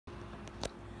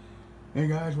Hey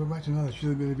guys, welcome back to another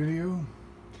silly bitty video.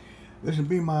 This will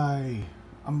be my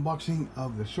unboxing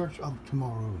of The Search of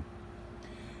Tomorrow.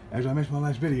 As I mentioned in my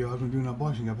last video, I was going to do an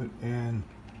unboxing of it, and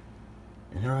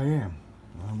here I am.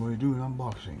 I'm going to do an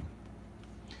unboxing.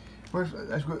 First,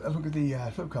 let's look at the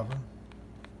slipcover.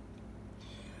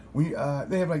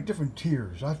 They have like different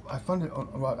tiers. I funded.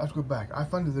 Well, let's go back. I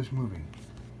funded this movie.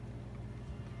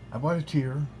 I bought a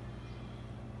tier,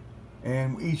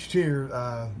 and each tier,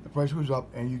 the price goes up,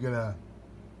 and you get a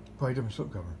probably different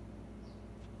slipcover.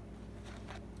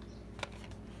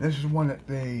 This is one that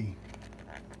they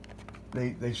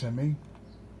sent me.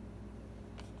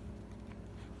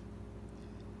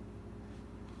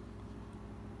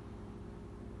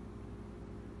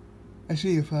 Let's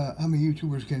see if how many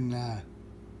YouTubers can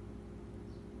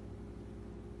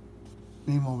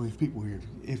name all these people here,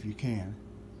 if you can.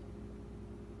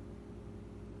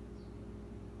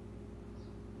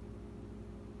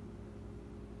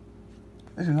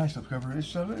 It's a nice slipcover.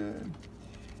 It's a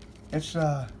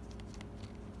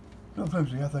little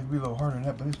flimsy. I think it'd be a little harder than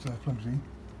that, but it's flimsy.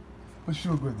 But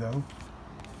still good though.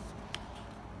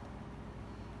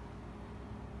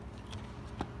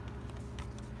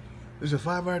 This is a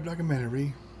 5-hour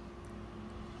documentary.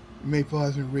 You may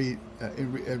pause and read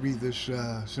this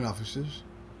synopsis.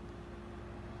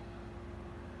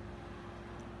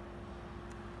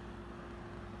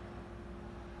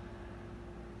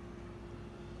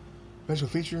 Special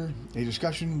feature: a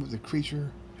discussion with the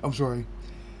creature.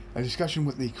 A discussion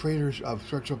with the creators of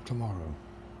Search of Tomorrow.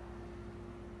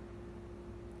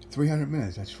 300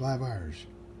 minutes. That's 5 hours.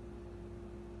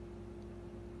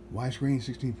 Widescreen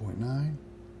 16.9,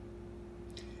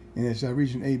 and it's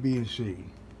region A, B, and C.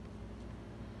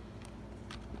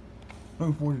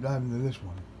 Looking forward to diving into this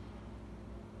one.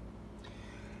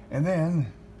 And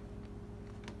then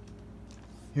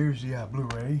here's the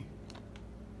Blu-ray.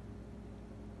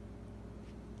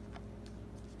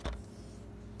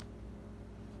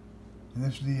 And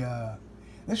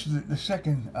this is the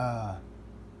second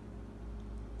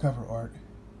cover art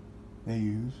they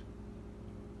use.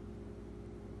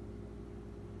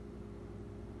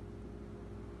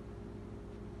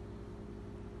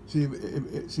 See if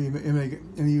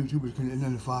any YouTubers can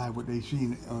identify what they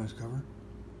see on this cover.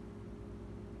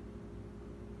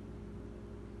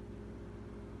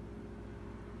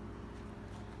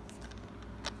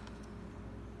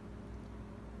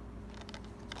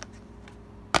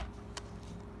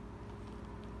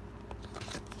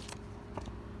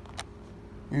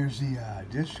 Here's the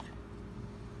disc.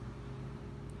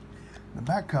 The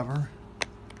back cover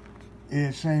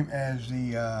is same as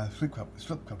the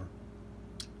slip cover.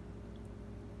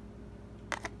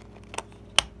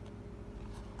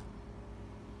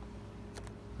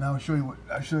 Now I'll show you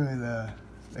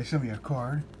they sent me a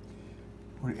card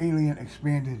where the alien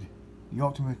expanded the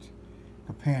ultimate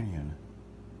companion.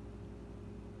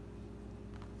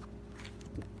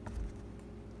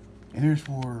 And here's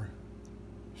for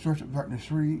Search of Darkness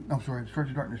 3. I'm sorry, Search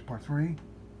of Darkness Part 3.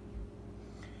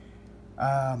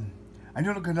 I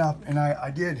did look it up, and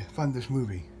I did fund this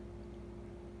movie.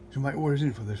 So my order's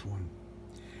in for this one.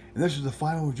 And this is the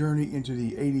final journey into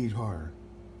the 80s horror.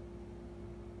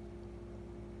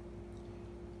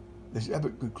 This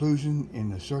epic conclusion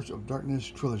in the Search of Darkness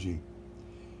trilogy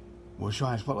will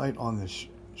shine a spotlight on the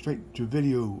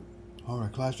straight-to-video horror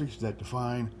classics that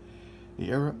define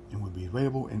the era and will be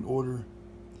available in order.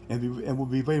 And will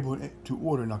be available to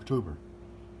order in October.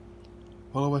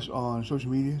 Follow us on social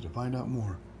media to find out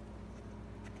more.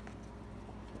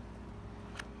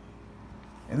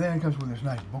 And then it comes with this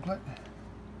nice booklet.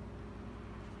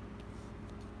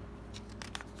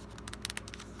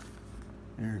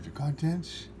 Here's the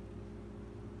contents.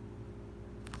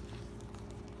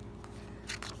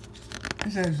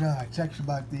 It says text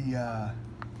about the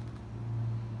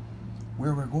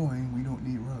where we're going. We don't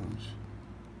need roads.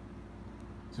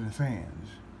 To the fans.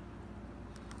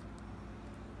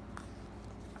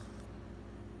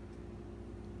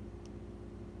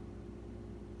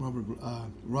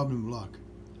 Robin Block,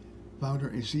 founder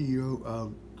and CEO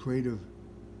of Creator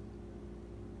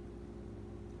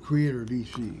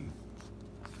DC.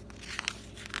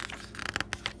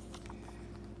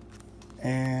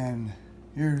 And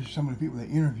here's some of the people they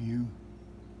interview.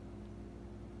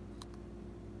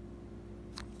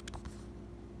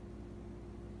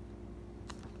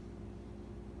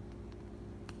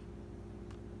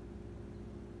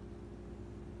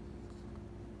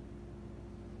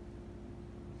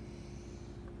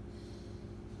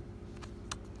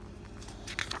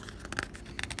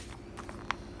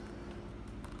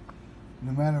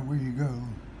 No matter where you go,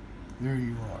 there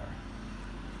you are.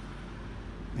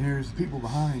 And here's the people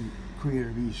behind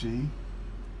Creator VC.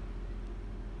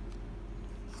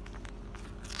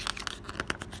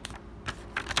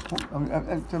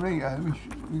 To me, let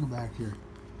me go back here.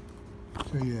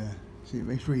 So you see,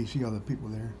 make sure you see all the people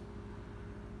there.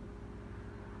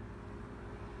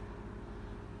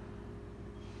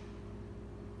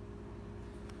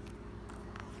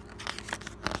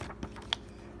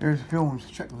 There's the film's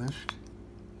checklist.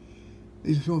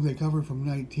 These are films they covered from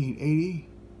 1980,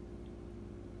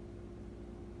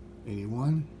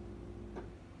 81,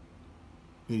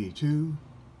 82,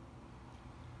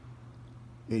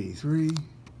 83,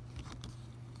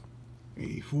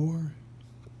 84,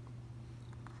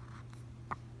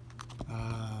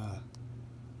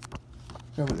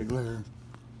 cover the glare,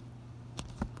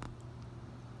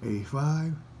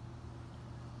 85,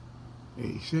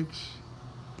 86,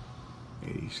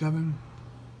 87,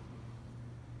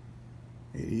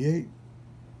 88,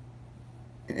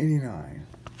 and 89.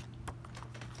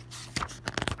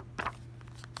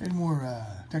 And more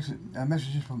text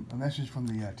messages from a message from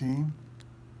the team.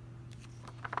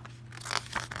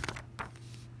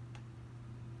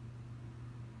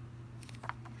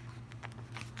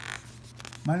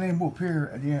 My name will appear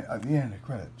at the end of the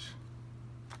credits.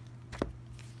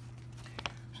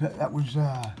 So that was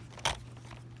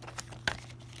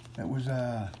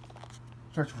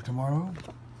Search for Tomorrow.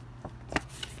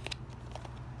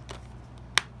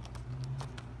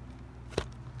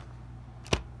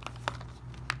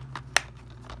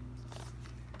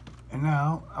 And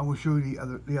now I will show you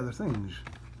the other things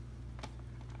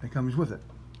that comes with it.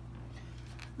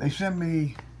 They send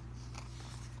me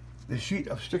the sheet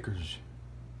of stickers,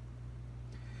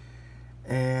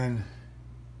 and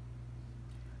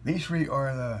these three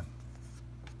are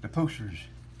the posters,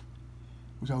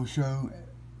 which I will show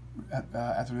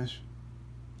after this.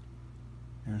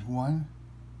 Here's one.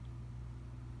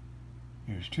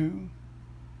 Here's two.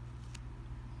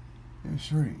 Here's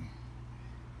three.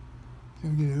 See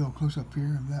if I can get a little close up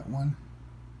here of that one.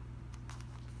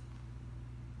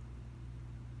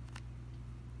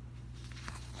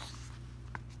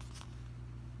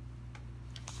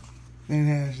 Then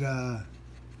it has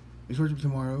It's Search for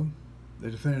Tomorrow, the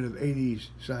definitive 80s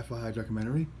sci-fi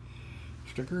documentary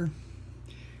sticker.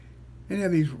 And you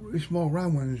have these small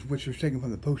round ones, which are taken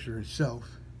from the poster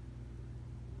itself.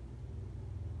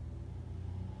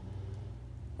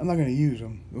 I'm not going to use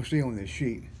them. They'll stay on this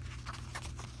sheet.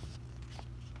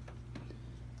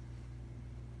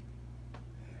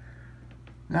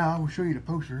 Now I will show you the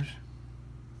posters.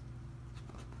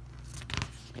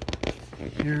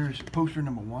 Here's poster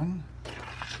number 1.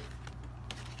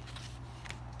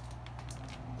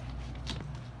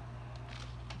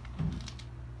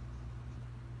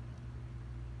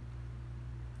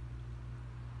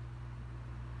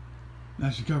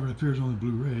 That's the cover that appears on the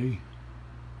Blu-ray.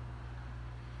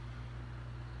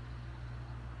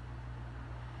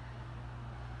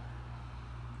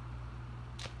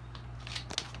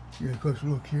 Get a closer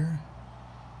look here.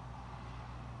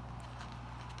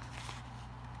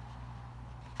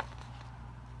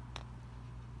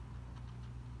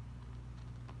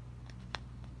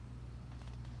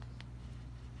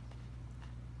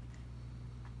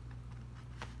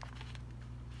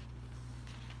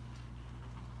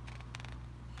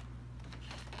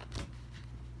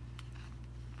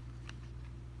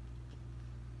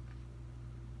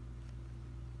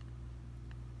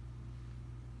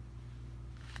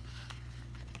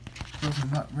 Those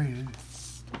are not rated.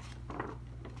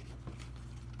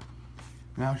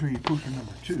 Now I'll show you poster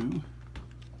number 2.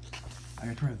 I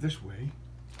can turn it this way.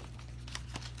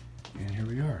 And here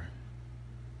we are.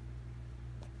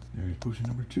 There's poster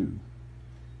number 2.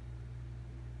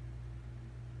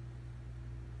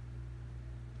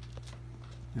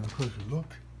 Give a closer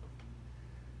look.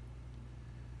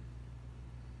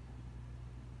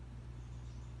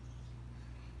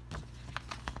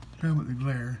 Try with the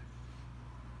glare.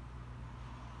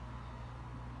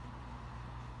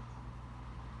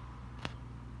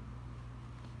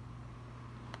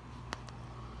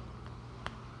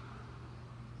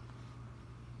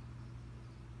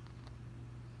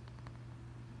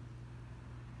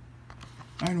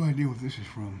 I have no idea what this is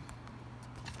from.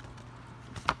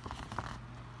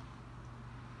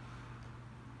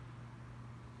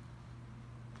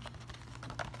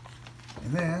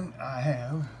 And then I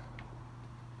have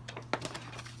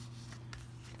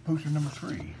poster number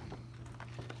 3. And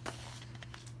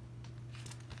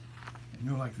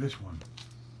you'll like this one.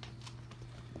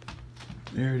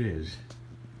 There it is.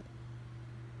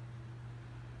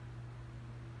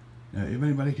 Now, if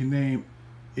anybody can name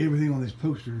everything on this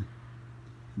poster,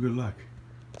 good luck.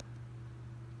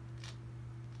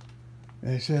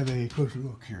 Let's have a closer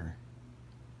look here.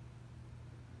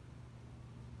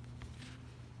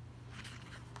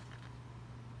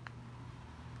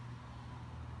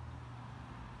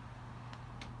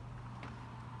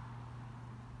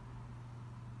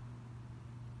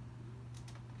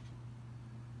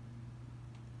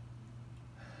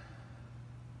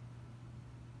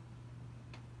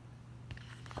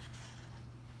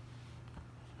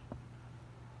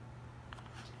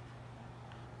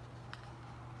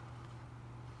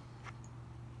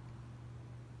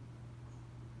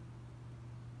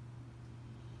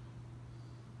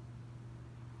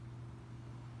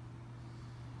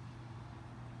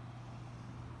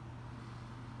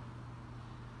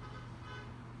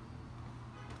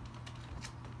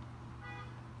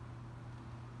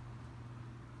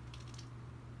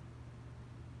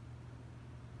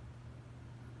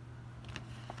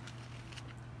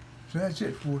 So that's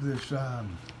it for this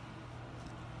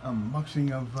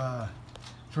unboxing of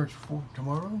Search for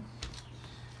Tomorrow.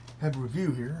 Have a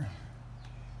review here.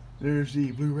 There's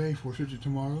the Blu-ray for Search of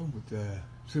Tomorrow with the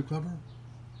slip cover.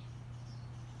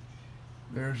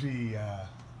 There's the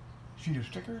sheet of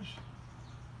stickers.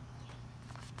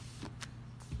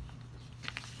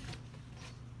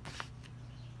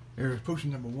 There's poster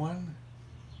number 1,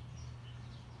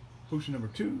 poster number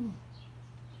 2,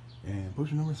 and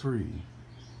poster number 3.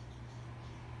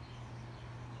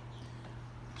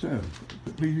 So,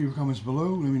 please leave your comments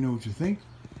below. Let me know what you think.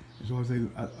 As always,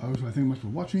 I thank you much for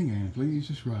watching, and please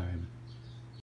subscribe.